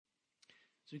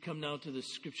As we come now to the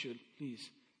scripture, please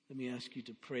let me ask you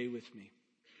to pray with me.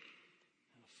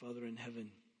 Father in heaven,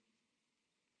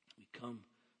 we come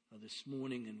this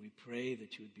morning and we pray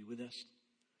that you would be with us.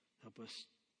 Help us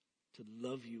to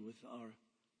love you with our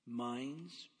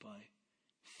minds by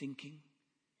thinking,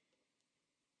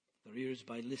 with our ears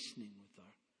by listening, with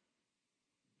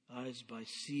our eyes by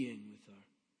seeing, with our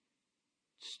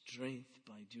strength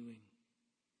by doing.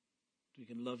 We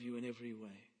can love you in every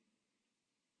way,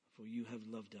 for you have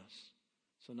loved us.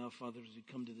 So now, Father, as we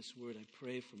come to this word, I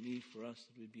pray for me, for us,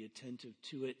 that we'd be attentive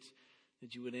to it,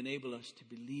 that you would enable us to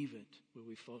believe it, where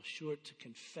we fall short to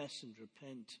confess and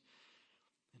repent.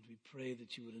 And we pray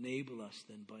that you would enable us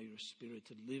then by your Spirit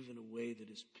to live in a way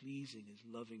that is pleasing, is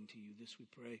loving to you. This we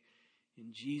pray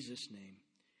in Jesus' name.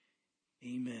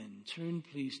 Amen. Turn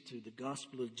please to the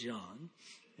Gospel of John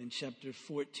and chapter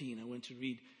 14. I want to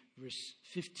read verse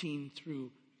 15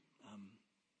 through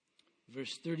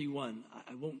verse 31.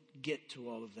 I won't get to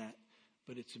all of that,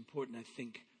 but it's important, I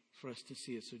think, for us to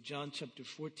see it. So John chapter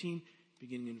 14,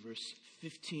 beginning in verse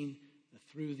 15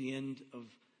 through the end of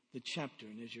the chapter.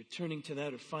 And as you're turning to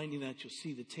that or finding that, you'll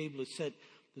see the table is set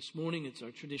this morning. It's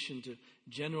our tradition to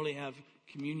generally have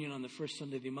communion on the first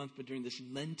Sunday of the month, but during this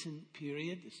Lenten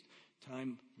period, this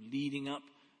time leading up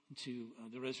to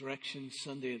the Resurrection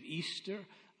Sunday of Easter,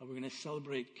 we're going to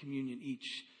celebrate communion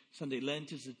each Sunday.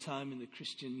 Lent is a time in the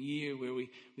Christian year where we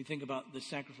think about the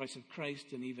sacrifice of Christ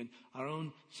and even our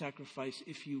own sacrifice,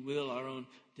 if you will, our own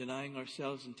denying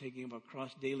ourselves and taking up our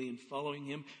cross daily and following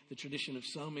him. The tradition of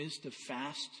some is to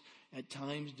fast at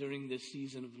times during this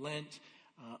season of Lent,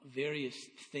 various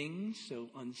things. So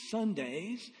on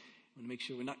Sundays, we want to make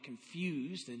sure we're not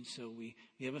confused, and so we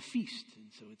have a feast, and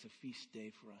so it's a feast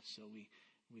day for us. So we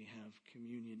have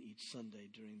communion each Sunday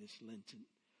during this Lenten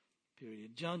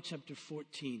period. John chapter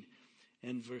 14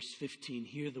 and verse 15.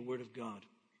 Hear the word of God.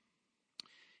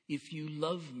 If you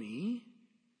love me,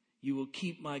 you will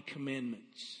keep my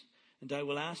commandments. And I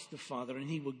will ask the Father, and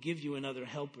he will give you another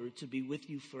helper to be with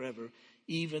you forever,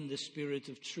 even the Spirit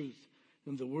of truth,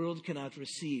 whom the world cannot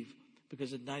receive,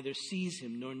 because it neither sees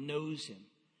him nor knows him.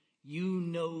 You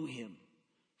know him,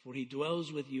 for he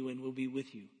dwells with you and will be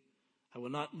with you. I will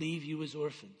not leave you as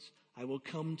orphans. I will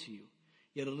come to you.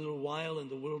 Yet a little while, and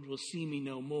the world will see me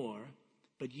no more.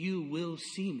 But you will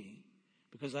see me.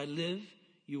 Because I live,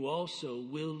 you also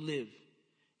will live.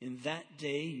 In that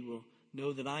day you will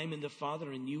know that I am in the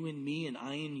Father, and you in me, and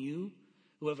I in you.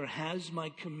 Whoever has my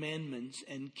commandments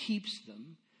and keeps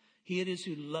them, he it is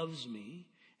who loves me.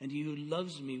 And he who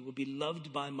loves me will be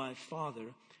loved by my Father,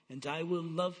 and I will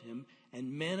love him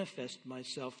and manifest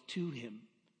myself to him.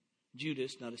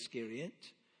 Judas, not Iscariot,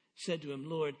 said to him,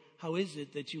 Lord, how is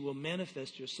it that you will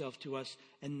manifest yourself to us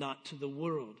and not to the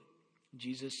world?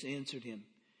 Jesus answered him,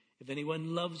 if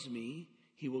anyone loves me,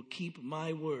 he will keep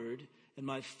my word, and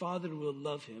my Father will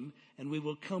love him, and we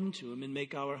will come to him and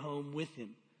make our home with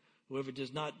him. Whoever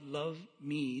does not love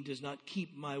me does not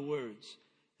keep my words,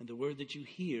 and the word that you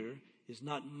hear is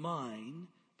not mine,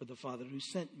 but the Father who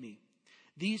sent me.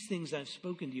 These things I've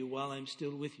spoken to you while I'm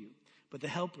still with you. But the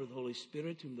Helper, the Holy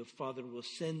Spirit, whom the Father will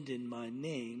send in my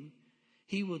name,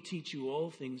 he will teach you all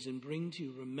things and bring to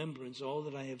your remembrance all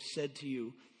that I have said to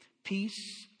you.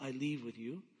 Peace I leave with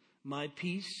you. My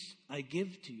peace I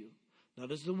give to you.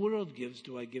 Not as the world gives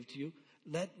do I give to you.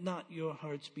 Let not your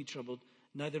hearts be troubled,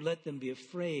 neither let them be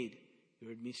afraid. You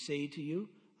heard me say to you,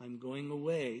 I'm going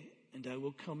away, and I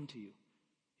will come to you.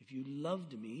 If you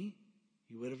loved me,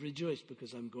 you would have rejoiced,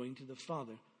 because I'm going to the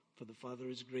Father, for the Father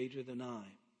is greater than I.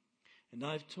 And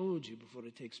I've told you before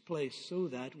it takes place, so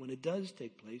that when it does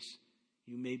take place,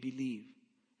 you may believe.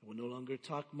 I will no longer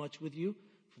talk much with you,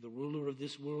 for the ruler of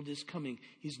this world is coming.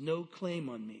 He's no claim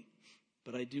on me,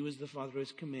 but I do as the Father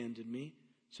has commanded me,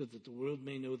 so that the world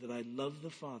may know that I love the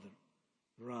Father.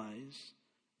 Rise,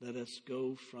 let us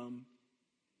go from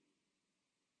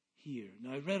here.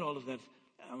 Now, I read all of that.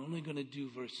 I'm only going to do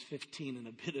verse 15 and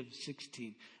a bit of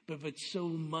 16. But so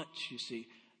much, you see,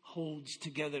 holds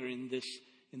together in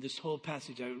this whole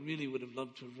passage. I really would have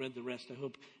loved to have read the rest. I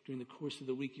hope during the course of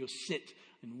the week you'll sit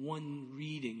in one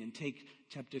reading and take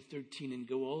chapter 13 and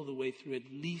go all the way through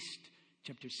at least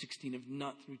chapter 16, if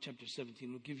not through chapter 17.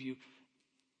 We'll give you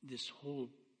this whole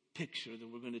picture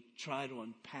that we're going to try to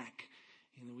unpack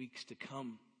in the weeks to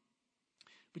come.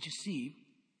 But you see,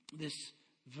 this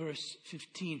verse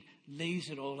 15 lays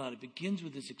it all out. It begins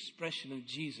with this expression of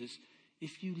Jesus,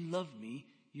 if you love me,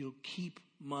 you'll keep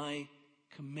my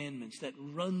commandments. That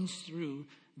runs through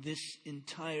this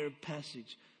entire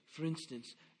passage. For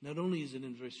instance, not only is it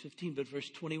in verse 15, but verse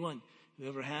 21.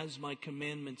 Whoever has my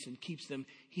commandments and keeps them,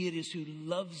 he it is who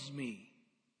loves me.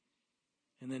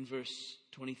 And then verse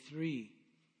 23.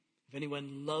 If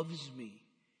anyone loves me,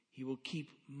 he will keep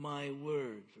my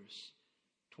word. Verse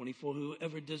 24,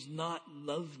 whoever does not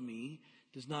love me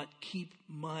does not keep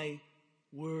my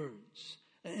words.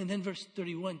 And then verse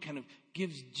 31 kind of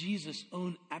gives Jesus'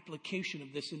 own application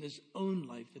of this in his own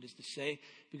life. That is to say,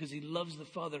 because he loves the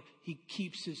Father, he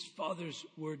keeps his Father's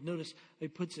word. Notice how he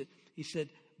puts it. He said,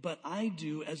 but I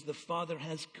do as the Father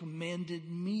has commanded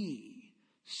me,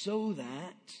 so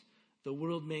that the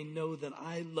world may know that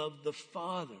I love the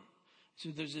Father. So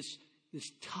there's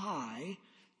this tie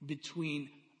between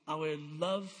our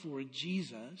love for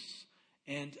Jesus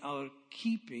and our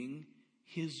keeping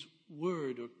his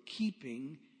word or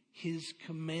keeping his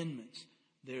commandments.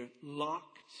 They're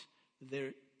locked,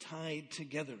 they're tied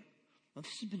together. Now,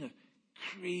 this has been a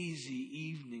crazy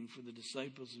evening for the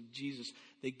disciples of Jesus.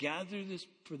 They gather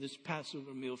for this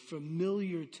Passover meal,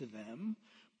 familiar to them,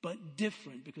 but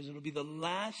different, because it'll be the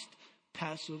last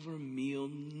Passover meal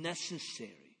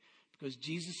necessary. Because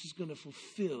Jesus is going to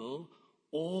fulfill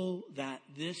all that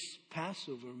this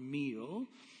Passover meal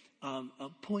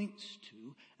points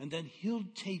to, and then he'll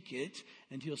take it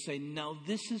and he'll say, now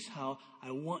this is how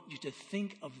I want you to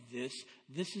think of this.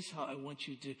 This is how I want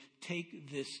you to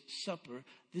take this supper.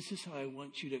 This is how I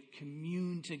want you to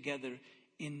commune together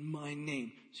in my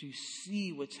name. So you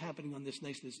see what's happening on this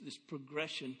this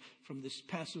progression from this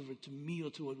Passover to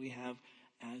meal to what we have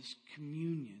as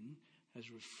communion, as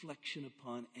reflection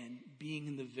upon and being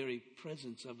in the very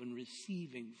presence of and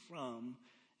receiving from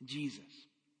Jesus.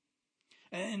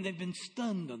 And they've been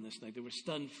stunned on this night. They were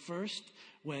stunned first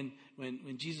when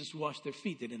Jesus washed their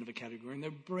feet. They didn't have a category in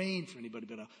their brain for anybody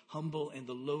but a humble and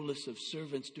the lowest of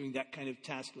servants doing that kind of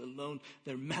task, let alone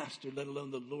their master, let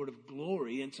alone the Lord of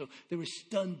glory. And so they were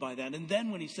stunned by that. And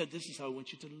then when he said, this is how I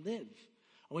want you to live.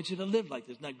 I want you to live like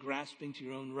this, not grasping to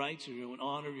your own rights or your own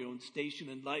honor, your own station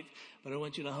in life, but I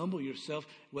want you to humble yourself,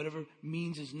 whatever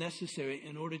means is necessary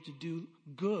in order to do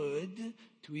good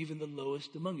to even the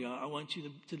lowest among you. I want you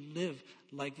to live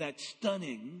like that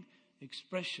stunning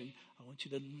expression. I want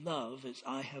you to love as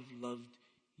I have loved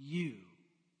you.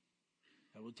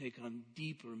 That will take on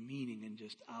deeper meaning in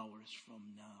just hours from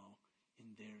now in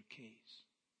their case.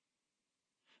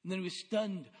 And then he was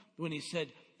stunned when he said,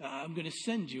 I'm going to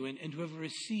send you, and whoever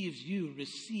receives you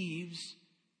receives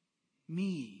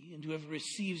me. And whoever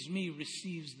receives me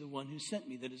receives the one who sent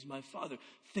me, that is my Father.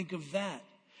 Think of that.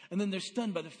 And then they're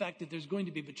stunned by the fact that there's going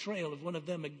to be betrayal of one of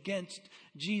them against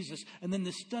Jesus. And then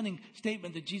the stunning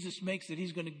statement that Jesus makes that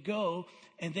he's going to go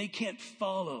and they can't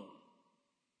follow.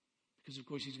 Because, of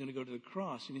course, he's going to go to the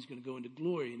cross and he's going to go into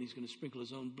glory and he's going to sprinkle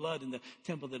his own blood in the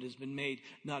temple that has been made,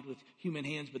 not with human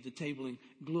hands, but the table in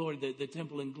glory, the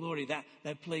temple in glory, that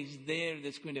place there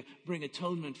that's going to bring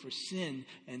atonement for sin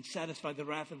and satisfy the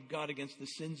wrath of God against the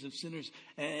sins of sinners.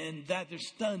 And that they're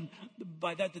stunned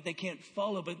by that they can't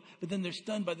follow, but then they're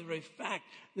stunned by the very fact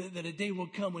that a day will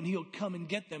come when he'll come and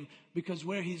get them, because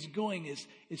where he's going is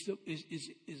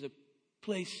a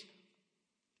place,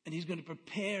 and he's going to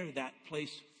prepare that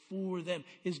place for them.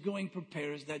 His going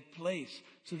prepares that place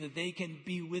so that they can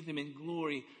be with him in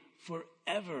glory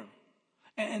forever.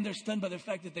 And they're stunned by the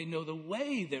fact that they know the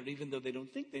way there, even though they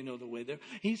don't think they know the way there.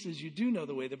 He says, you do know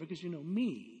the way there because you know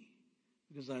me,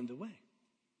 because I'm the way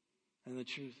and the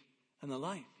truth and the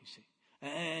life, you see.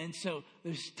 And so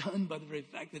they're stunned by the very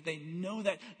fact that they know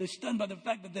that. They're stunned by the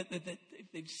fact that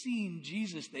if they've seen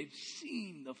Jesus, they've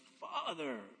seen the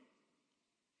Father.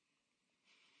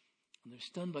 And they're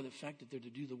stunned by the fact that they're to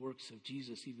do the works of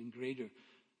Jesus, even greater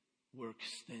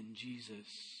works than Jesus,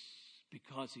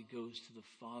 because he goes to the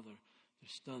Father. They're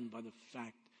stunned by the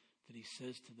fact that he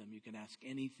says to them, you can ask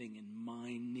anything in my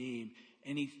name,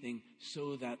 anything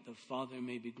so that the Father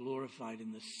may be glorified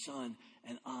in the Son,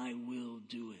 and I will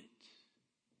do it.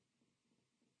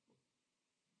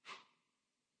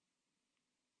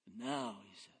 And now,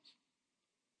 he says,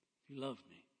 if you love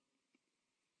me,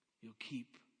 you'll keep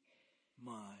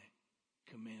my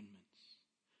commandments.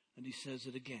 And he says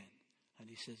it again, and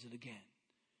he says it again,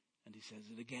 and he says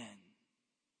it again.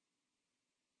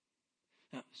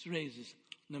 Now, this raises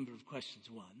a number of questions.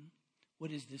 One,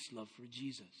 what is this love for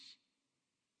Jesus?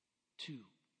 Two,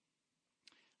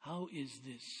 how is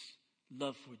this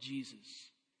love for Jesus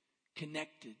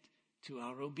connected to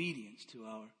our obedience, to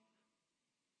our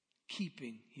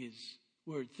keeping his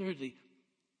word? Thirdly,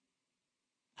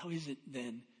 how is it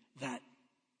then that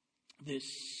this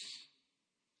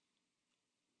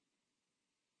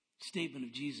statement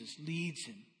of Jesus leads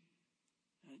him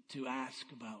to ask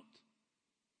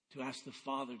the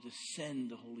Father to send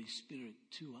the Holy Spirit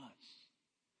to us?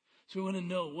 So we want to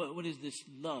know, what is this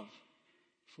love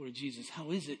for Jesus?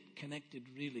 How is it connected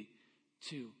really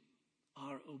to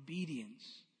our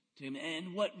obedience to him.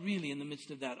 And what really in the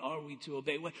midst of that are we to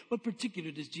obey? What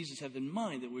particular does Jesus have in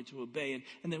mind that we're to obey?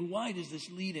 And then why does this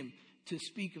lead him to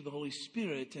speak of the Holy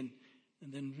Spirit? And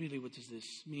then really what does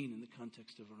this mean in the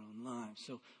context of our own lives?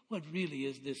 So what really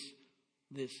is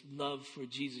this love for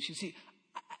Jesus? You see,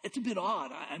 it's a bit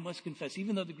odd, I must confess.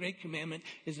 Even though the great commandment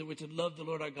is that we're to love the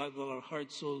Lord our God with all our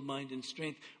heart, soul, mind, and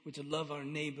strength, we're to love our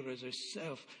neighbor as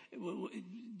ourselves.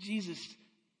 Jesus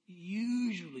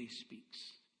usually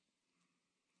speaks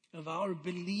of our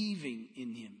believing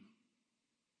in him.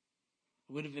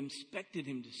 I would have expected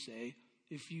him to say,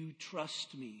 if you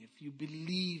trust me, if you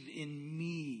believe in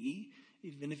me,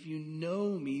 even if you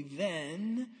know me,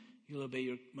 then you'll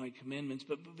obey my commandments.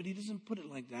 But he doesn't put it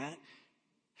like that.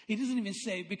 He doesn't even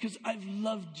say, because I've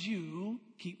loved you,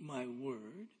 keep my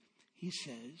word. He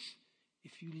says,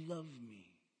 if you love me.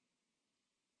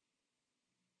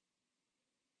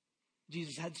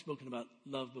 Jesus had spoken about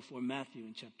love before. Matthew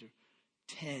in chapter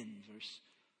 10, verse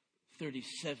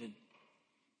 37.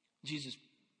 Jesus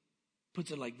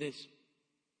puts it like this,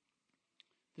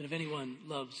 that if anyone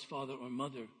loves father or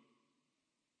mother,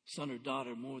 son or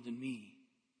daughter more than me,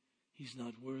 he's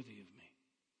not worthy of me.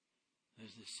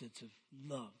 There's this sense of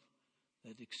love,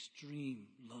 that extreme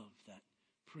love, that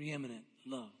preeminent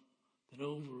love, that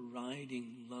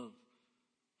overriding love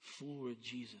for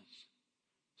Jesus,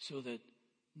 so that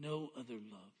no other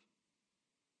love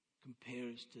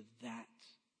compares to that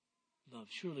love.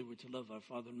 Surely we're to love our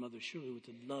father and mother. Surely we're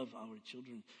to love our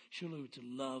children. Surely we're to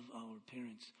love our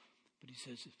parents. But he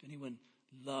says, if anyone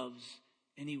loves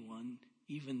anyone,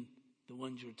 even the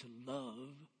ones you're to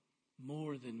love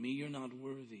more than me, you're not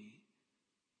worthy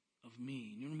of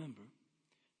me. And you remember,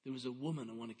 there was a woman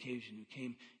on one occasion who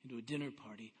came into a dinner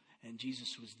party, and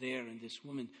Jesus was there, and this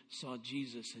woman saw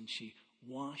Jesus, and she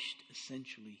washed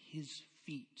essentially his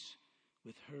feet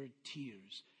with her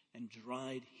tears and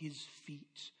dried his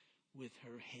feet with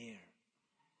her hair.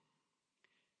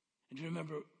 And do you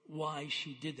remember why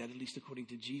she did that, at least according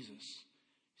to Jesus?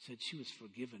 He said she was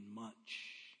forgiven much.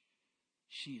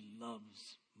 She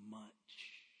loves much.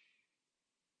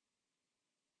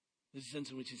 There's a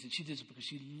sense in which he said she did it because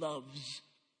she loves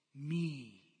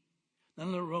me. Not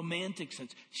in a romantic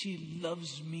sense. She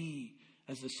loves me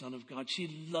as the Son of God.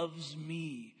 She loves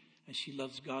me as she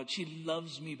loves God. She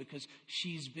loves me because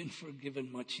she's been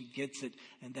forgiven much. She gets it,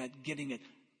 and that getting it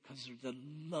because of the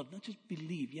love. Not just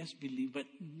believe, yes, believe, but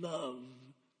love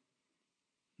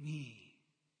me.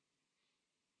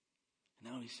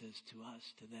 And now he says to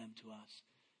us, to them, to us,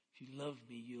 if you love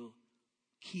me, you'll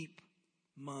keep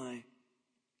my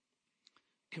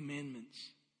commandments.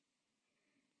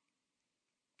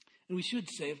 And we should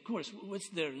say, of course, what's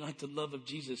there not to love of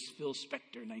Jesus? Phil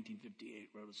Spector, 1958,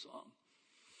 wrote a song.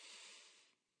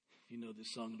 If you know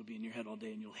this song, it'll be in your head all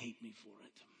day and you'll hate me for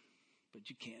it. But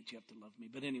you can't. You have to love me.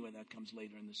 But anyway, that comes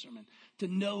later in the sermon. To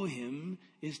know him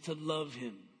is to love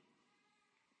him.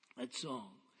 That song.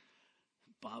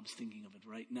 Bob's thinking of it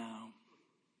right now.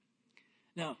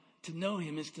 Now, to know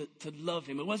him is to love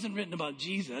him. It wasn't written about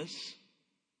Jesus,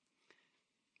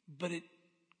 but it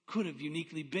could have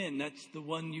uniquely been. That's the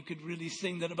one you could really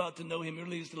sing that about. To know him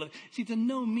really is to love. See, to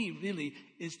know me really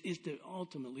is to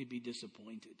ultimately be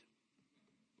disappointed.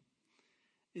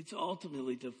 It's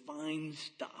ultimately to find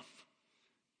stuff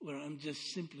where I'm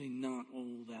just simply not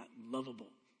all that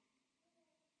lovable.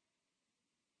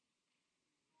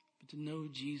 But to know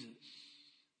Jesus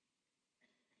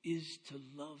is to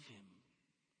love him.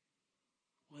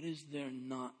 What is there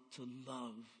not to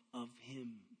love of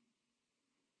him?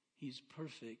 He's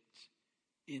perfect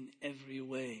in every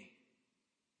way.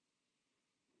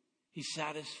 He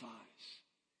satisfies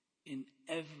in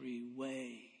every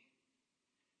way.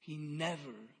 He never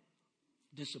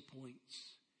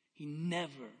disappoints. He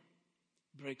never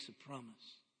breaks a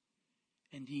promise.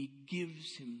 And he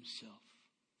gives himself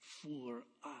for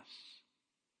us.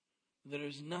 There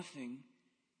is nothing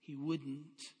he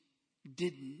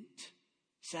didn't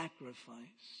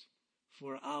sacrifice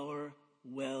for our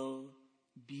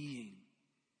well-being.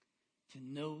 To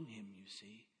know him, you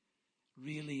see,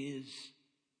 really is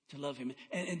to love him.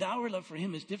 And our love for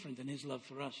him is different than his love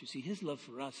for us. You see, his love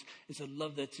for us is a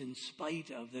love that's in spite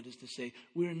of. That is to say,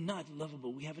 we're not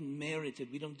lovable. We haven't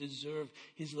merited. We don't deserve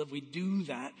his love. We do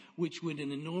that which would,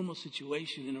 in a normal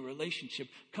situation, in a relationship,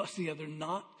 cause the other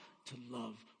not to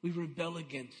love. We rebel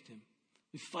against him.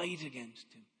 We fight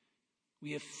against him.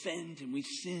 We offend him. We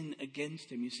sin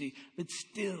against him, you see. But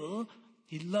still,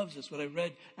 he loves us. What I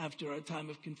read after our time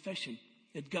of confession,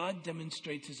 that God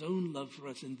demonstrates his own love for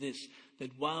us in this,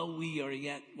 that while we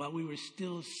were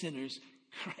still sinners,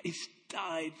 Christ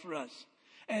died for us.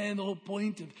 And the whole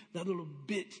point of that little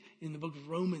bit in the book of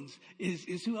Romans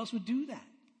is who else would do that?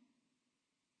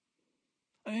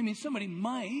 I mean, somebody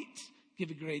might give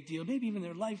a great deal, maybe even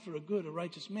their life for a good, a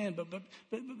righteous man, but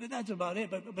that's about it.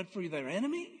 But for their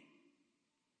enemy,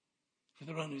 for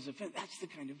the one who's offended, that's the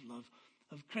kind of love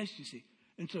of Christ, you see.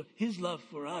 And so his love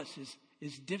for us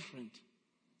is different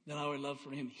than our love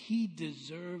for him. He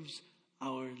deserves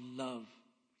our love.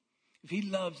 If he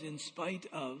loves in spite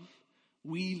of,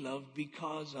 we love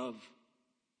because of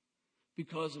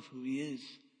who he is.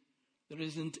 There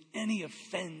isn't any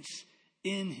offense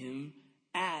in him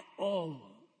at all.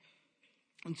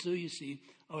 And so you see,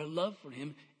 our love for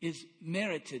him is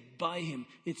merited by him.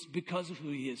 It's because of who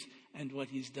he is and what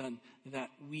he's done that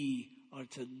we are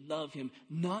to love him.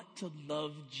 Not to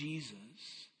love Jesus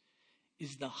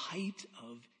is the height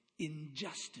of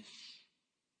injustice.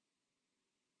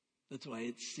 That's why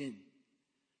it's sin.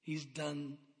 He's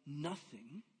done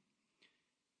nothing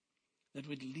that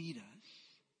would lead us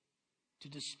to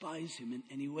despise him in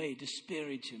any way,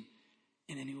 disparage him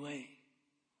in any way.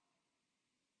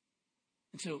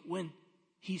 And so when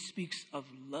he speaks of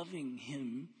loving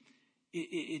him,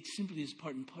 it simply is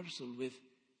part and parcel with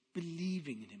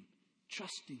believing in him,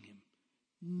 trusting him,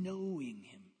 knowing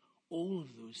him, all of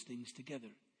those things together.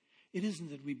 It isn't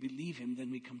that we believe him,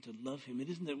 then we come to love him. It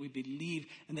isn't that we believe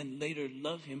and then later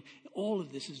love him. All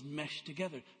of this is meshed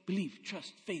together. Belief,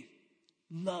 trust, faith,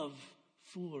 love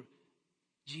for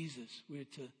Jesus. We're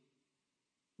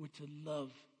to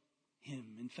love him.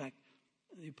 In fact,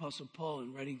 the Apostle Paul,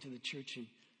 in writing to the church in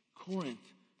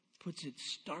Corinth, puts it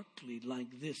starkly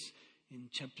like this in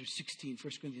chapter 16,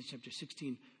 1 Corinthians chapter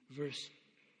 16, verse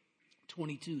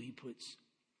 22, he puts,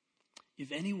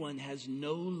 "If anyone has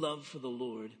no love for the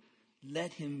Lord,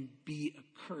 let him be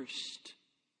accursed.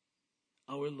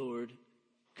 Our Lord,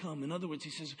 come." In other words, he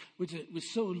says, we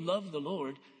so love the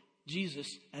Lord,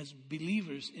 Jesus, as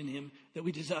believers in him, that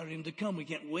we desire him to come. We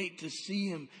can't wait to see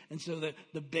him. And so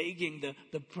the begging,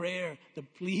 the prayer, the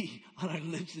plea on our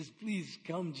lips is, please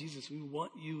come, Jesus. We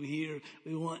want you here.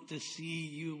 We want to see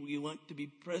you. We want to be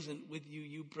present with you,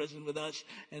 you present with us.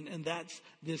 And that's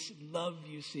this love,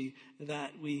 you see,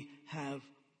 that we have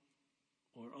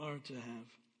or are to have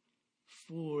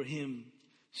for him.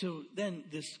 So then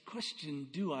this question,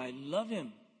 do I love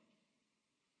him?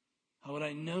 How would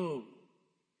I know?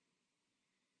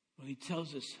 Well, he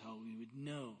tells us how we would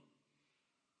know.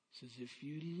 He says, if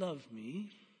you love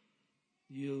me,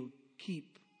 you'll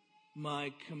keep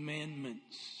my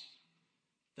commandments.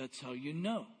 That's how you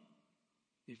know.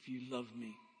 If you love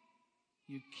me,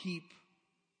 you keep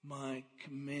my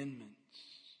commandments.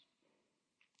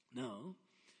 Now,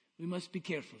 we must be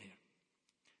careful here.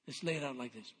 Let's lay it out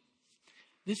like this.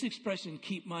 This expression,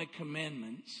 keep my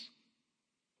commandments,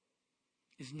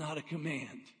 is not a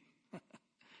command.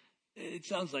 It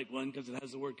sounds like one because it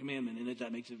has the word commandment in it.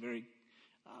 That makes it very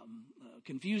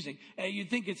confusing. You'd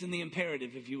think it's in the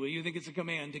imperative, if you will. You think it's a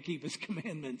command to keep his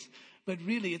commandments. But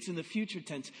really, it's in the future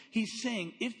tense. He's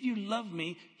saying, if you love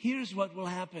me, here's what will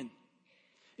happen.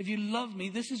 If you love me,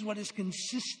 this is what is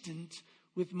consistent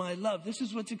with my love. This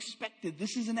is what's expected.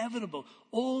 This is inevitable.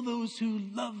 All those who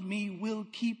love me will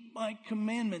keep my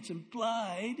commandments.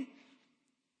 Implied, if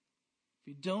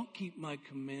you don't keep my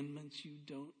commandments, you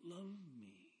don't love me.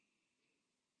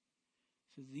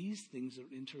 So these things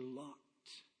are interlocked.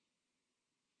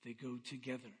 They go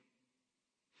together.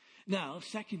 Now,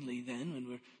 secondly then, when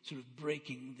we're sort of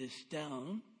breaking this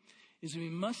down, is we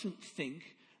mustn't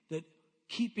think that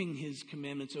keeping his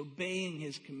commandments, obeying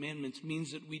his commandments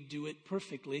means that we do it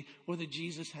perfectly or that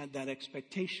Jesus had that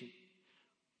expectation.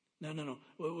 No.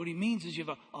 What he means is you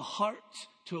have a heart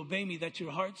to obey me. That's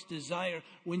your heart's desire.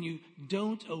 When you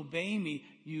don't obey me,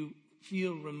 you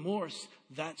feel remorse.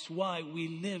 That's why we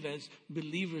live as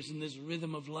believers in this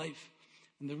rhythm of life.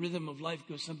 And the rhythm of life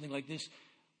goes something like this.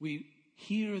 We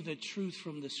hear the truth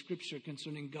from the scripture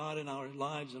concerning God and our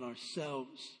lives and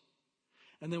ourselves.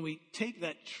 And then we take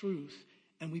that truth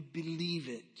and we believe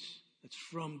it. It's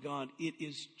from God. It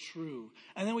is true.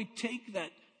 And then we take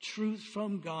that truth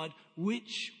from God,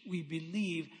 which we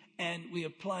believe, and we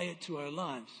apply it to our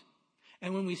lives.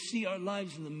 And when we see our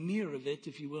lives in the mirror of it,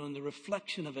 if you will, in the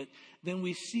reflection of it, then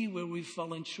we see where we've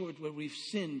fallen short, where we've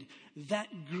sinned. That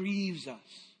grieves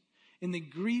us. In the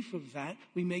grief of that,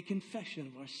 we make confession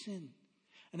of our sin.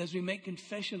 And as we make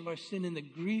confession of our sin in the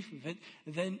grief of it,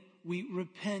 then we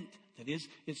repent. That is,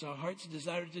 it's our heart's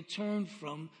desire to turn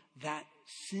from that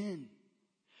sin.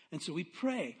 And so we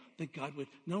pray that God would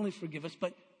not only forgive us,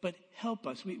 but help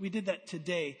us. We did that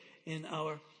today in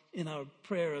our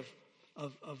prayer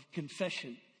of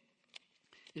confession.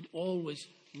 It all was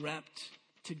wrapped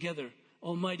together.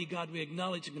 Almighty God, we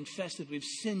acknowledge and confess that we've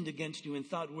sinned against you in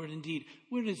thought, word, and deed.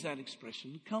 Where does that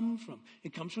expression come from?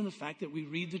 It comes from the fact that we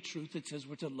read the truth that says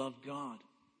we're to love God.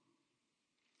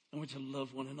 And we're to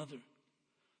love one another.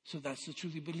 So that's to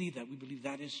truly believe that. We believe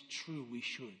that is true. We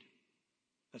should.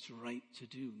 That's right to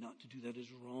do. Not to do that is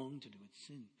wrong to do. It's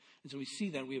sin. And so we see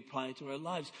that. We apply it to our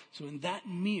lives. So in that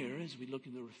mirror, as we look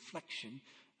in the reflection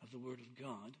of the Word of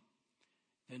God,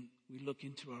 then we look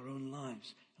into our own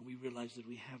lives and we realize that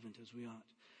we haven't as we ought.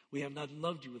 We have not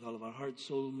loved you with all of our heart,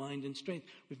 soul, mind, and strength.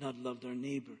 We've not loved our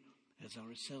neighbor as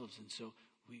ourselves. And so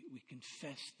we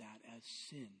confess that as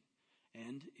sin.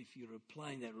 And if you're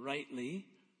applying that rightly,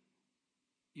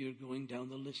 you're going down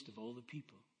the list of all the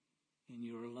people in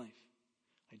your life.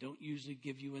 I don't usually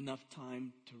give you enough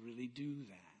time to really do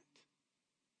that.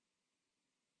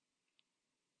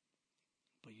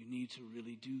 But you need to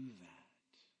really do that.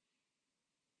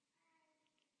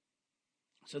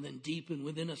 So then deepen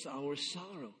within us our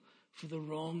sorrow for the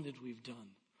wrong that we've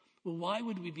done. Well, why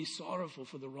would we be sorrowful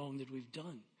for the wrong that we've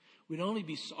done? We'd only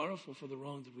be sorrowful for the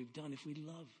wrong that we've done if we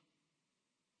love.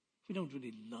 If we don't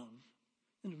really love,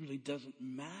 then it really doesn't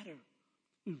matter.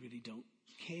 We really don't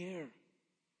care.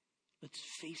 Let's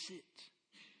face it.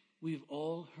 We've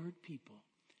all hurt people,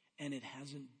 and it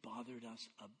hasn't bothered us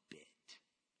a bit.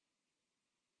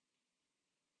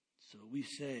 So we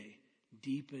say,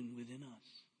 deepen within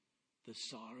us the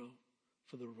sorrow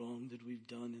for the wrong that we've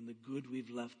done and the good we've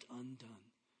left undone.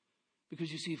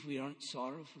 Because you see, if we aren't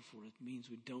sorrowful for it, it means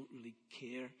we don't really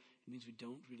care. It means we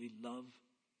don't really love.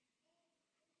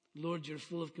 Lord, you're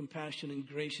full of compassion and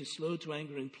gracious, slow to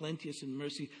anger and plenteous in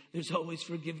mercy. There's always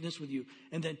forgiveness with you.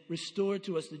 And then restore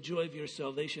to us the joy of your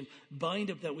salvation.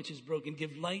 Bind up that which is broken.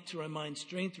 Give light to our minds,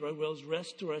 strength to our wills,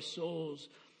 rest to our souls.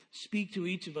 Speak to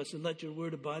each of us and let your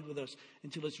word abide with us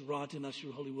until it's wrought in us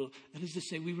your holy will. That is to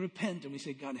say, we repent and we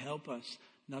say, God, help us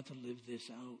not to live this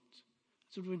out.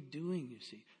 That's what we're doing, you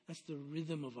see. That's the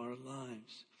rhythm of our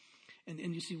lives. And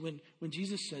you see, when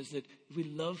Jesus says that if we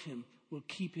love him, we'll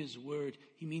keep his word,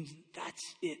 he means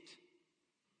that's it.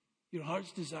 Your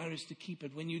heart's desire is to keep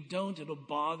it. When you don't, it'll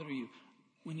bother you.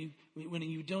 When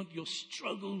you don't, you'll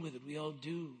struggle with it. We all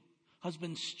do.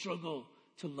 Husbands struggle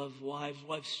to love wives.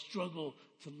 Wives struggle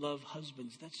to love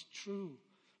husbands. That's true.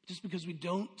 Just because we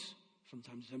don't, from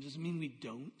time to time, doesn't mean we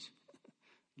don't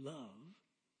love.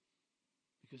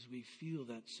 Because we feel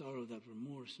that sorrow, that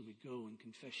remorse, and we go in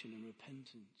confession and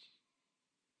repentance.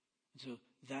 And so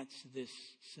that's this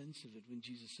sense of it when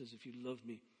Jesus says, if you love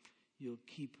me, you'll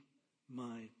keep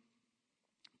my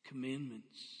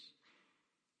commandments.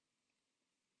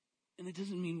 And it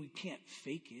doesn't mean we can't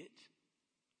fake it.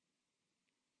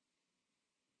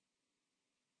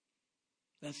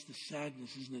 That's the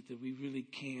sadness, isn't it? That we really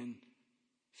can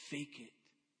fake it.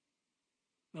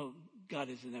 No, God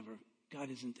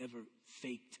isn't ever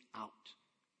faked out,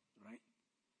 right?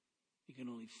 We can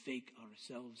only fake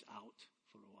ourselves out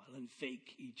for a while and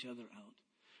fake each other out.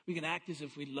 We can act as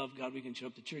if we love God. We can show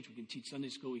up to church. We can teach Sunday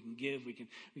school. We can give. We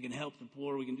can help the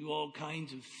poor. We can do all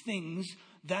kinds of things.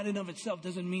 That in of itself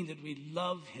doesn't mean that we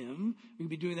love him. We can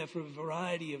be doing that for a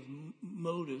variety of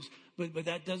motives. But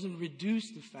that doesn't reduce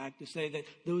the fact to say that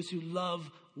those who love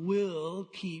will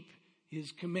keep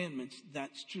his commandments.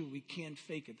 That's true. We can't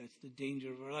fake it. That's the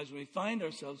danger of our lives. When we find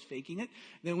ourselves faking it,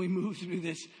 then we move through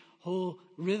this whole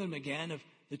rhythm again of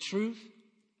the truth,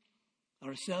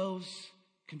 ourselves,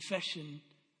 confession,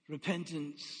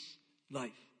 repentance,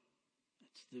 life.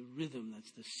 That's the rhythm,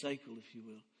 that's the cycle, if you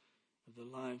will, of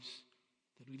the lives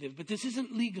that we live. But this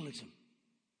isn't legalism.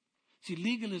 See,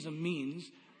 legalism means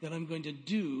that I'm going to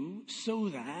do so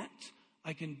that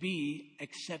I can be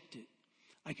accepted.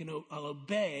 I'll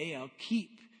obey, I'll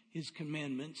keep his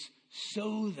commandments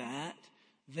so that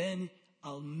then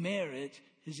I'll merit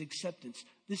his acceptance.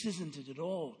 This isn't it at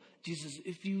all. Jesus,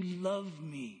 if you love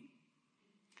me.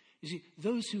 You see,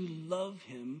 those who love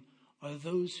him are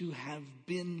those who have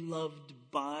been loved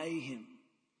by him.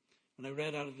 When I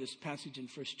read out of this passage in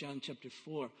 1 John chapter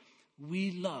 4,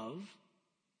 we love.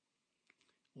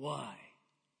 Why?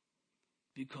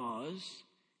 Because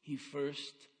he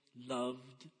first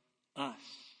loved us.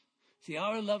 See,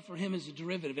 our love for him is a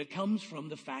derivative. It comes from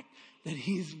the fact that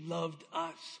he's loved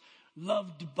us.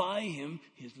 Loved by him,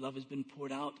 his love has been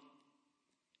poured out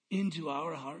into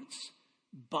our hearts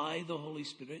by the Holy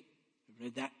Spirit. I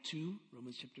read that too,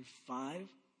 Romans chapter 5.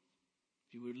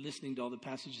 If you were listening to all the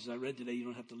passages I read today, you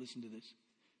don't have to listen to this.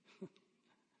 It's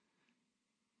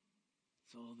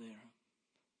all there.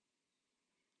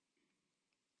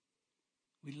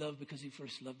 We love because he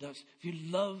first loved us. If you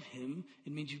love him,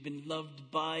 it means you've been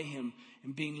loved by him.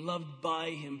 And being loved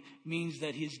by him means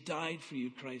that he's died for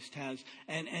you, Christ has.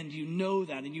 And you know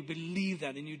that, and you believe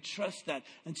that, and you trust that.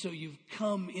 And so you've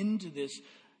come into this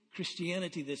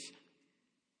Christianity, this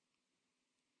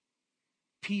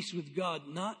peace with God,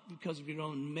 not because of your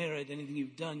own merit, anything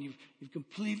you've done. You've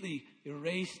completely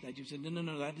erased that. You've said,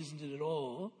 no, that isn't it at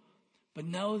all. But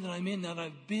now that I'm in, that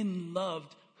I've been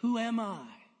loved, who am I?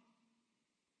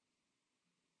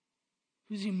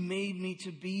 Who's He made me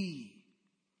to be?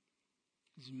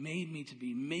 He's made me to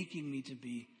be, making me to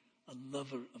be a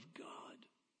lover of God.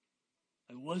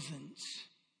 I wasn't.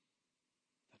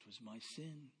 That was my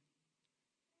sin.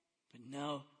 But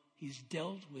now He's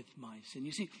dealt with my sin.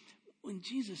 You see, when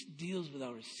Jesus deals with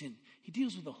our sin, He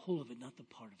deals with the whole of it, not the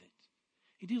part of it.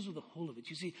 He deals with the whole of it.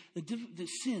 You see, the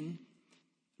sin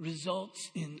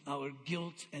results in our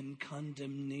guilt and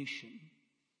condemnation.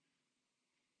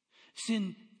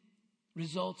 Sin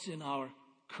results in our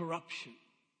corruption.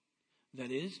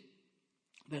 That is,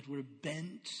 that we're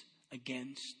bent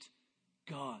against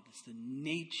God. It's the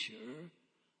nature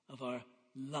of our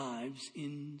lives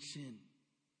in sin.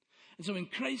 And so when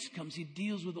Christ comes, He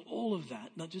deals with all of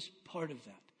that, not just part of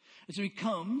that. And so He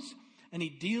comes and He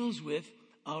deals with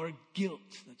our guilt.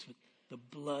 That's what the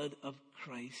blood of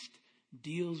Christ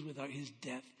deals with. His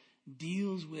death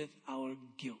deals with our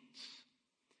guilt.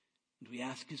 And we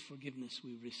ask His forgiveness.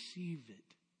 We receive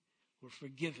it. We're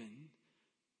forgiven,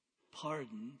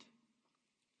 pardoned,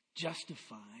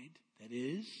 justified, that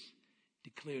is,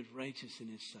 declared righteous in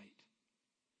His sight.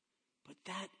 But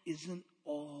that isn't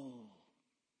all.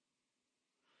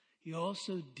 He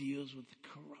also deals with the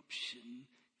corruption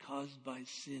caused by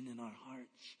sin in our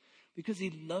hearts. Because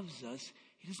He loves us,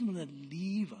 He doesn't want to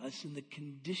leave us in the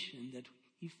condition that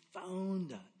He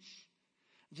found us.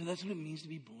 And so that's what it means to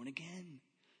be born again.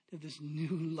 To have this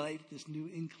new life, this new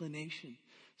inclination.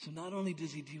 So not only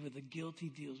does He deal with the guilt, He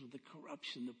deals with the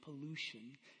corruption, the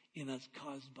pollution in us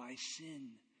caused by sin.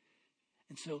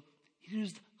 And so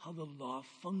here's how the law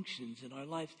functions in our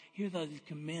lives. Here's how these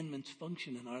commandments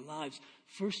function in our lives.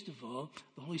 First of all,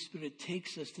 the Holy Spirit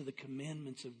takes us to the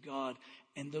commandments of God,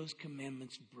 and those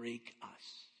commandments break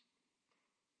us.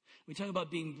 We talk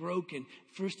about being broken.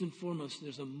 First and foremost,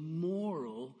 there's a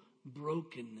moral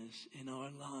brokenness in our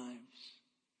lives.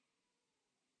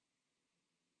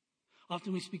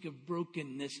 Often we speak of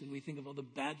brokenness and we think of all the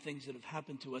bad things that have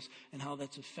happened to us and how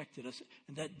that's affected us.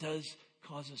 And that does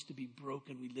cause us to be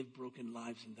broken. We live broken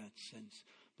lives in that sense.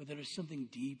 But there is something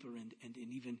deeper and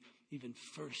even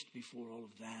first before all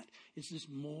of that. It's this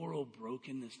moral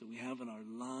brokenness that we have in our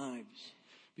lives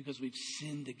because we've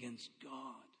sinned against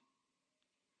God.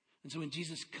 And so when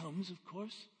Jesus comes, of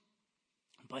course,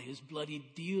 by His blood, He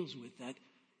deals with that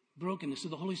brokenness. So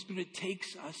the Holy Spirit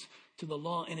takes us to the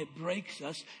law and it breaks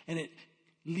us and it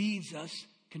leads us,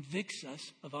 convicts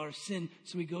us of our sin.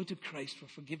 So we go to Christ for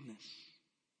forgiveness.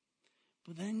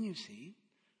 But then you see,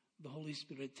 the Holy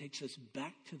Spirit takes us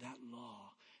back to that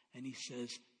law and He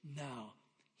says, now,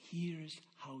 here's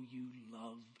how you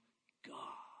love God.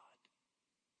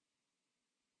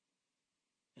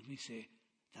 And we say,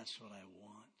 that's what I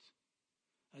want.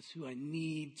 That's who I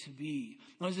need to be.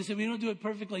 Now, as I said, we don't do it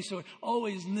perfectly, so we're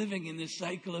always living in this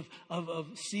cycle of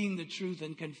seeing the truth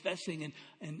and confessing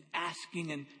and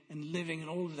asking and living and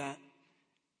all of that.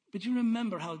 But you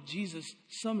remember how Jesus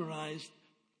summarized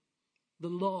the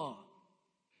law.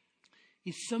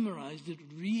 He summarized it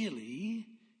really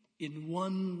in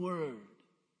one word.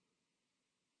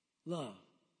 Love.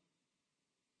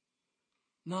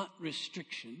 Not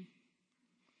restriction,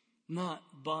 not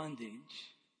bondage,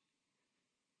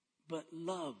 but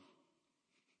love.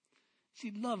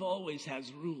 See, love always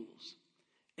has rules.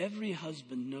 Every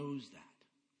husband knows that.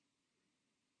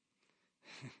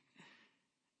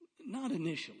 Not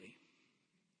initially.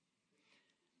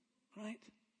 Right?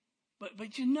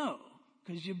 But you know,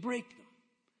 because you break them.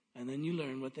 And then you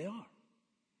learn what they are.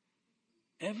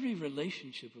 Every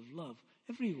relationship of love,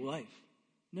 every wife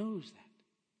knows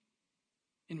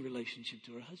that in relationship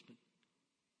to her husband.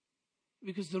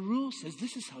 Because the rule says,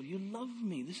 this is how you love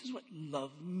me. This is what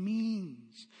love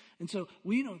means. And so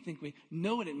we don't think we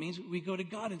know what it means. We go to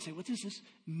God and say, what does this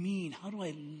mean? How do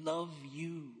I love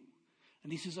you?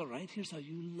 And He says, all right, here's how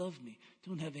you love me.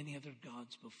 Don't have any other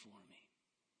gods before me.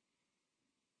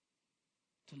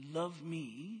 To love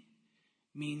me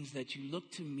means that you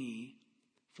look to me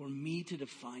for me to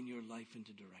define your life and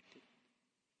to direct it.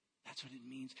 That's what it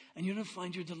means. And you're to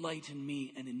find your delight in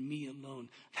me and in me alone.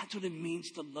 That's what it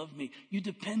means to love me. You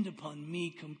depend upon me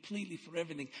completely for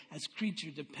everything as creature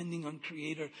depending on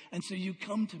Creator. And so you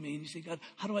come to me and you say, God,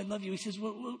 how do I love you? He says,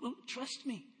 well, trust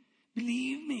me.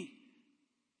 Believe me.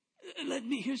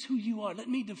 Here's who you are. Let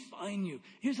me define you.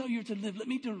 Here's how you're to live. Let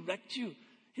me direct you.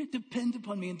 Here, depend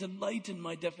upon me and delight in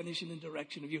my definition and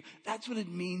direction of you. That's what it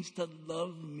means to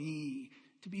love me.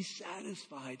 To be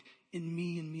satisfied in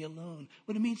me and me alone.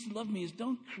 What it means to love me is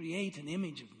don't create an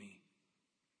image of me.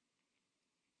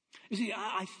 You see,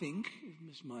 I think,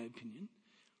 this is my opinion,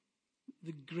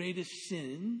 the greatest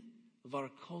sin of our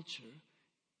culture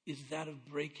is that of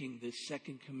breaking the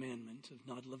second commandment of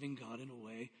not loving God in a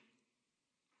way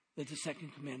that the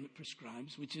second commandment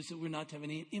prescribes, which is that we're not to have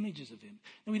any images of him.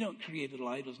 And we don't create little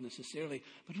idols necessarily,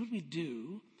 but what we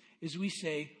do is we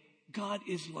say, God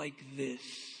is like this.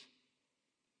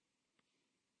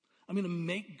 I'm going to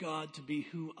make God to be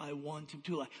who I want him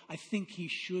to. I think he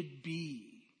should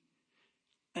be.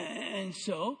 And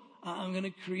so I'm going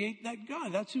to create that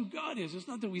God. That's who God is. It's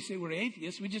not that we say we're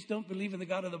atheists. We just don't believe in the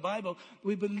God of the Bible.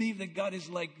 We believe that God is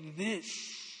like this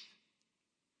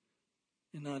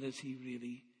and not as he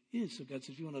really is. So God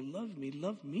says, if you want to love me,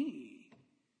 love me.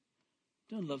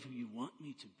 Don't love who you want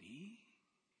me to be.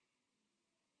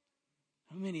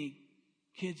 How many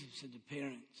kids have said to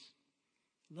parents,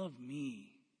 love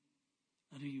me,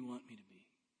 not who you want me to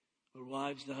be? Or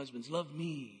wives to husbands, love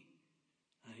me,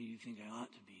 not who you think I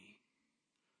ought to be.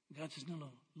 And God says, no,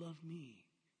 love me.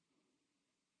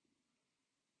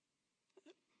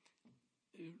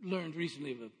 I learned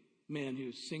recently of a man who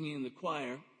was singing in the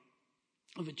choir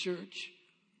of a church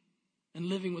and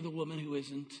living with a woman who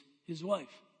isn't his wife.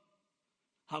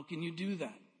 How can you do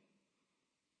that?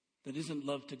 That isn't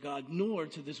love to God, nor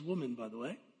to this woman, by the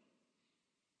way.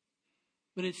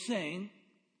 But it's saying,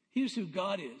 here's who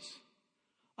God is.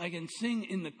 I can sing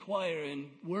in the choir and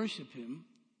worship him,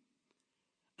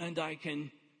 and I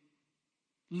can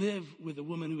live with a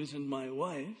woman who isn't my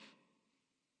wife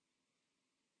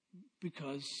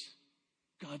because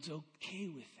God's okay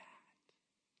with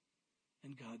that.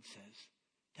 And God says,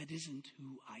 that isn't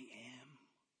who I am.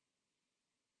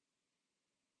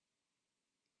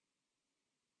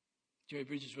 Jerry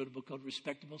Bridges wrote a book called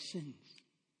Respectable Sins.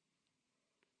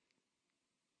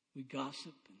 We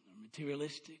gossip and are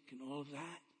materialistic and all of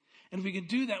that. And if we can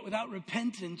do that without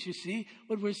repentance, you see,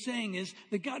 what we're saying is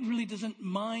that God really doesn't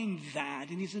mind that.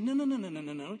 And he said,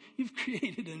 no. You've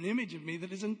created an image of me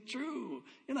that isn't true.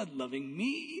 You're not loving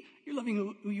me. You're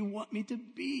loving who you want me to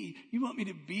be. You want me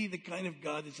to be the kind of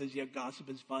God that says, yeah, gossip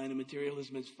is fine and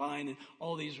materialism is fine and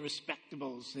all these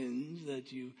respectable sins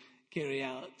that you carry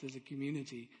out as a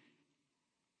community.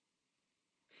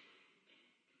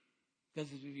 God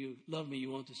says, if you love me,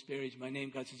 you won't disparage my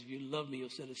name. God says, if you love me, you'll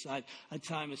set aside a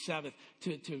time, a Sabbath,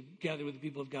 to gather with the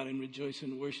people of God and rejoice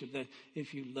and worship. That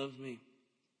if you love me.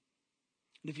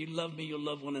 And if you love me, you'll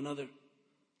love one another.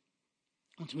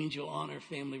 Which means you'll honor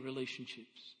family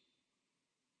relationships.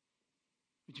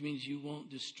 Which means you won't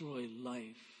destroy life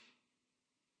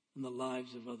and the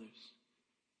lives of others.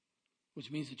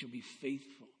 Which means that you'll be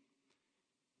faithful.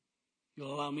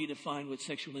 You'll allow me to find what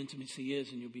sexual intimacy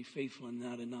is, and you'll be faithful in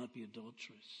that and not be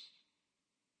adulterous.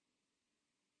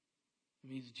 It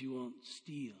means that you won't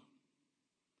steal.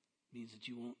 It means that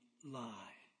you won't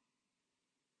lie.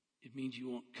 It means you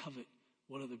won't covet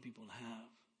what other people have.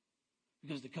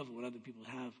 Because to covet what other people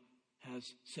have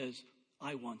says,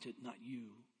 I want it, not you.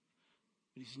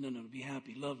 But he says, no, be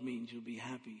happy. Love means you'll be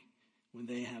happy when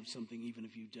they have something, even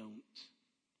if you don't.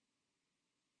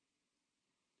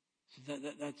 So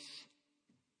that's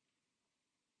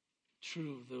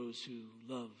true of those who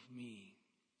love me.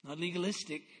 Not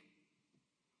legalistic.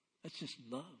 That's just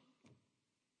love.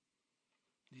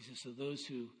 He says, so those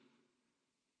who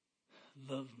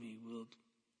love me will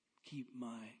keep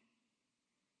my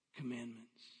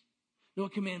commandments. No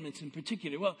commandments in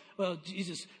particular. Well,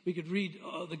 Jesus, we could read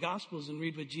the Gospels and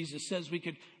read what Jesus says. We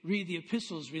could read the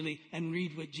epistles really and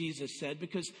read what Jesus said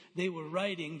because they were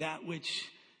writing that which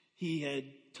he had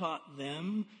taught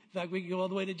them. In fact, we can go all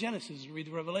the way to Genesis and read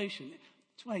the Revelation.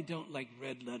 That's why I don't like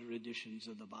red letter editions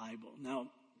of the Bible. Now,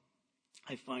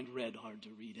 I find red hard to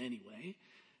read anyway,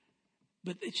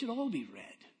 but it should all be read.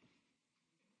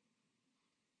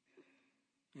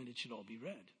 And it should all be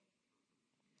read.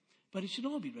 But it should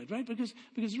all be read, right?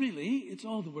 Because really, it's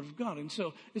all the Word of God. And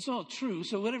so it's all true.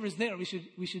 So whatever's there, we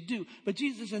should do. But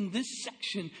Jesus in this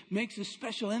section makes a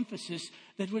special emphasis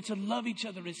that we're to love each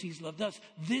other as he's loved us.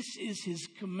 This is his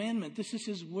commandment. This is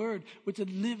his word. We're to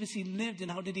live as he lived. And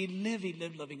how did he live? He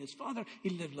lived loving his Father. He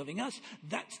lived loving us.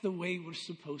 That's the way we're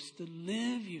supposed to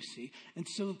live, you see. And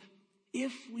so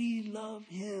if we love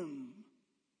him,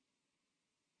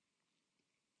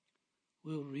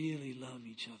 we'll really love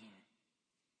each other.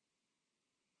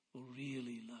 We'll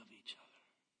really love each other.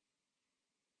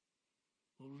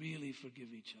 We'll really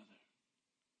forgive each other.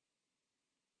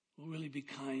 We'll really be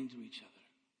kind to each other.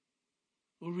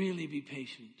 We'll really be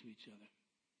patient to each other.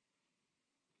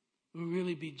 We'll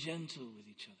really be gentle with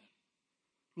each other.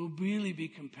 We'll really be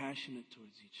compassionate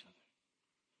towards each other.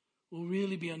 We'll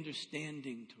really be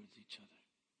understanding towards each other.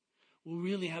 We'll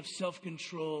really have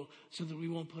self-control so that we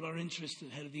won't put our interest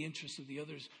ahead of the interests of the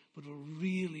others, but we'll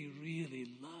really, really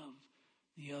love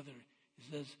the other.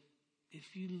 It says,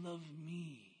 if you love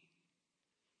me,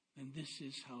 then this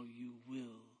is how you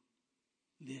will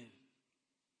live.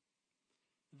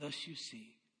 Thus you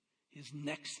see, his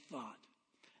next thought,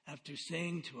 after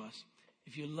saying to us,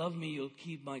 if you love me, you'll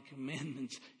keep my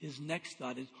commandments. His next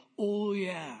thought is, oh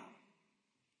yeah,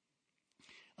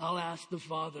 I'll ask the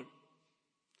Father,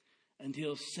 and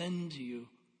he'll send to you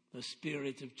the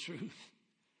Spirit of truth,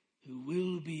 who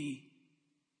will be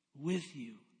with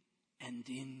you and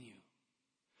in you.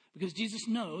 Because Jesus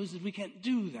knows that we can't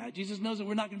do that. Jesus knows that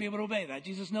we're not going to be able to obey that.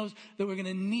 Jesus knows that we're going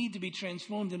to need to be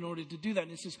transformed in order to do that.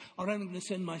 And he says, all right, I'm going to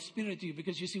send my Spirit to you.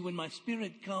 Because you see, when my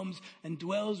Spirit comes and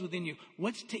dwells within you,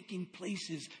 what's taking place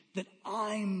is that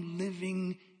I'm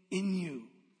living in you.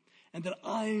 And that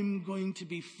I'm going to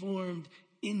be formed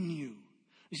in you.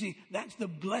 You see, that's the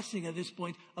blessing at this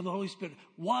point of the Holy Spirit.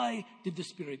 Why did the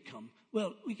Spirit come?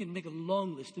 Well, we can make a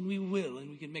long list, and we will,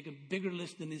 and we can make a bigger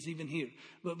list than is even here.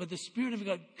 But the Spirit of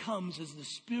God comes as the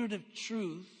Spirit of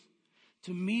truth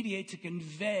to mediate, to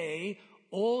convey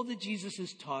all that Jesus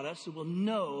has taught us, so we'll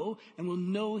know, and we'll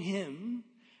know him,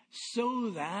 so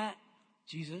that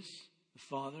Jesus, the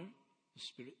Father, the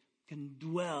Spirit, can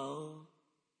dwell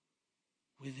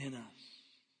within us.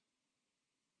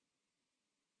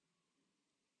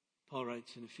 Paul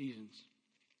writes in Ephesians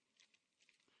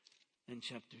in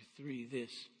chapter 3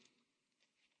 this.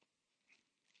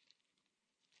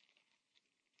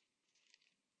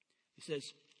 He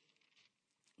says,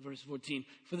 verse 14,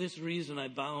 for this reason I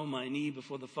bow my knee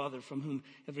before the Father, from whom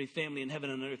every family in heaven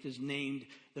and earth is named,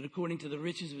 that according to the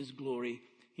riches of his glory,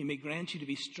 he may grant you to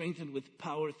be strengthened with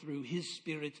power through his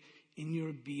Spirit in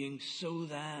your being, so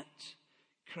that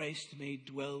Christ may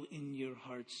dwell in your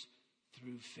hearts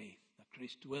through faith.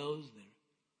 Christ dwells there.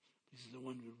 This is the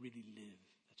one who really live.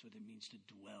 That's what it means to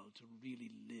dwell, to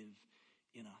really live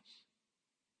in us.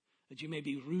 That you may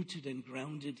be rooted and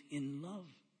grounded in love,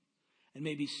 and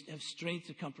may have strength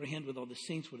to comprehend with all the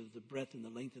saints what is the breadth and the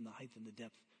length and the height and the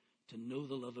depth, to know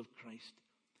the love of Christ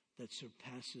that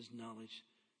surpasses knowledge,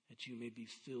 that you may be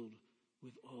filled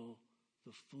with all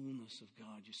the fullness of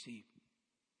God. You see,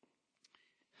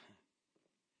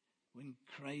 when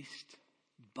Christ,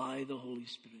 by the Holy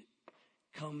Spirit,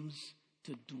 comes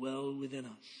to dwell within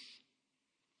us,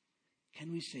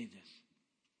 can we say this?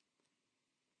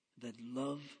 That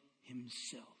love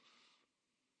himself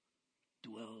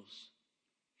dwells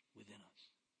within us.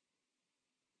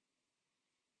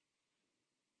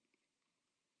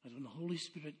 That when the Holy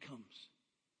Spirit comes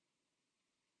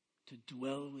to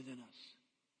dwell within us,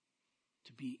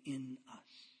 to be in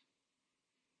us,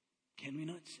 can we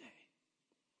not say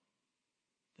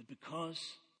that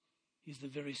because he's the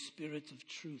very Spirit of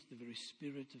truth, the very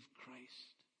Spirit of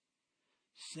Christ,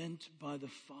 sent by the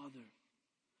Father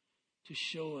to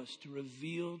show us, to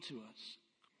reveal to us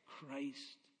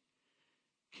Christ,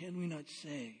 can we not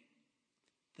say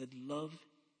that love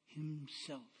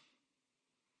himself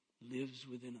lives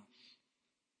within us?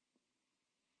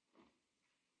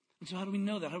 And so how do we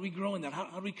know that? How do we grow in that? How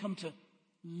do we come to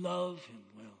love him?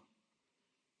 Well,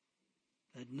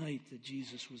 that night that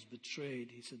Jesus was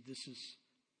betrayed, he said, this is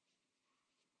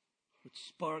what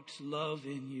sparks love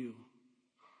in you.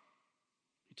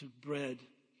 He took bread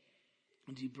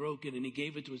and he broke it and he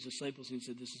gave it to his disciples and he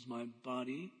said, this is my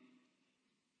body,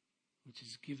 which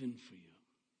is given for you.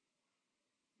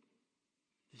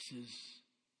 This is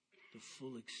the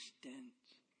full extent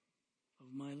of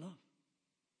my love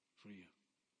for you.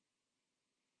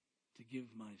 To give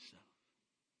myself.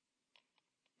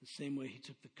 The same way he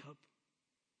took the cup.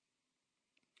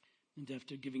 And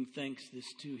after giving thanks,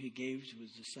 this too he gave to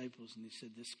his disciples. And he said,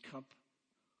 this cup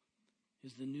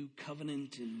is the new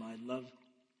covenant in my love,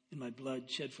 in my blood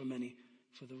shed for many,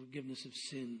 for the forgiveness of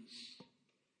sins.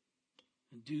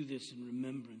 And do this in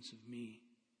remembrance of me.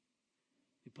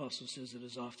 The apostle says that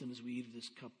as often as we eat of this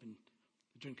cup and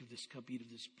drink of this cup, eat of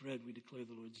this bread, we declare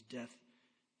the Lord's death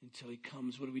until he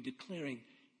comes. What are we declaring?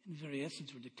 In very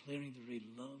essence, we're declaring the very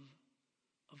love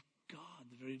of God,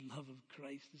 the very love of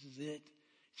Christ. This is it.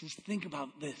 Just think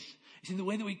about this. You see, the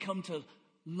way that we come to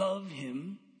love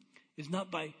him is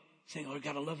not by saying, oh, I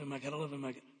gotta love him,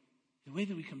 The way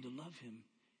that we come to love him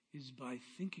is by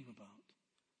thinking about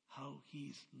how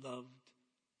he's loved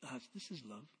us. This is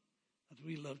love. Not that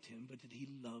we loved him, but that he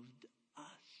loved us.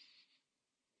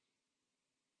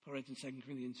 Paul writes in 2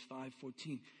 Corinthians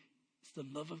 5:14, it's the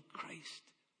love of Christ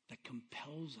that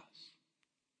compels us.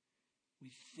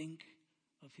 We think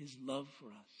of his love for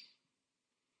us.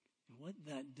 And what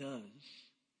that does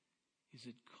is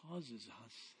it causes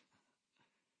us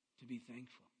to be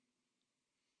thankful.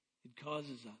 It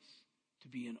causes us to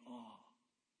be in awe.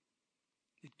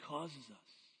 It causes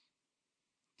us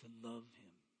to love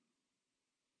him.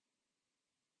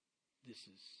 This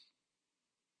is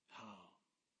how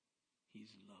he's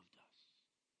loved us.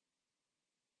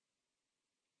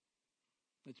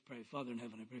 Let's pray. Father in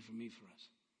heaven, I pray for me, for us,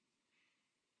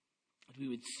 that we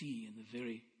would see in the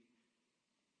very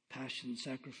passion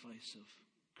sacrifice of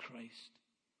Christ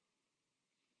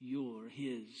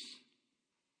his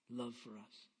love for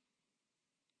us.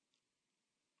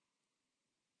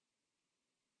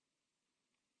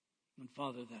 And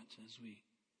Father, that as we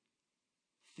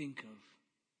think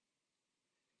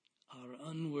of our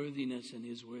unworthiness and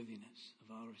his worthiness,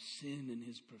 of our sin and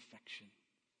his perfection,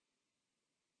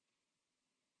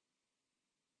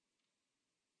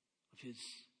 of his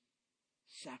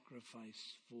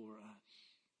sacrifice for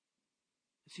us,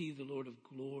 as he, the Lord of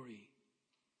glory,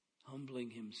 humbling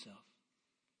himself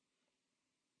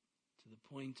to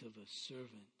the point of a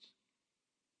servant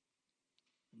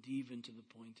and even to the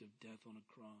point of death on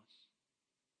a cross,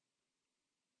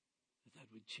 that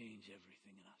would change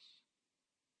everything in us,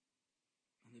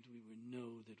 and that we would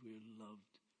know that we're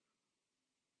loved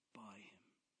by him.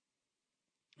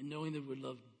 And knowing that we're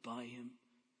loved by him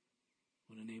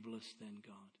would enable us then,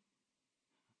 God,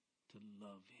 to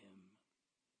love him.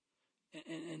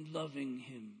 And loving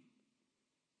him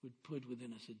would put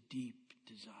within us a deep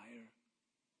desire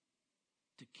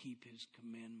to keep his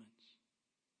commandments.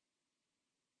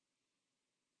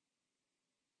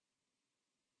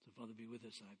 So, Father, be with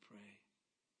us, I pray.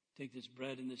 Take this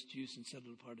bread and this juice and set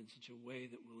it apart in such a way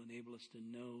that will enable us to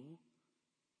know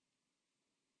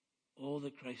all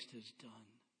that Christ has done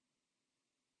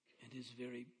and his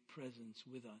very presence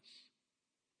with us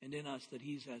and in us, that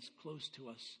he's as close to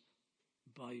us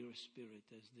by your Spirit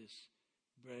as this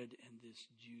bread and this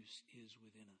juice is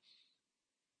within us.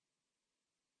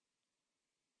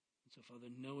 And so,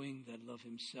 Father, knowing that love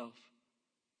himself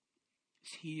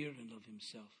is here and love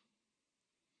himself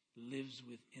lives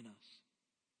within us,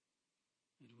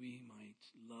 that we might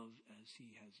love as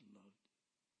he has loved.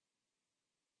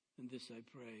 And this I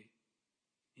pray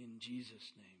in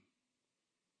Jesus' name.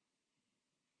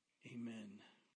 Amen.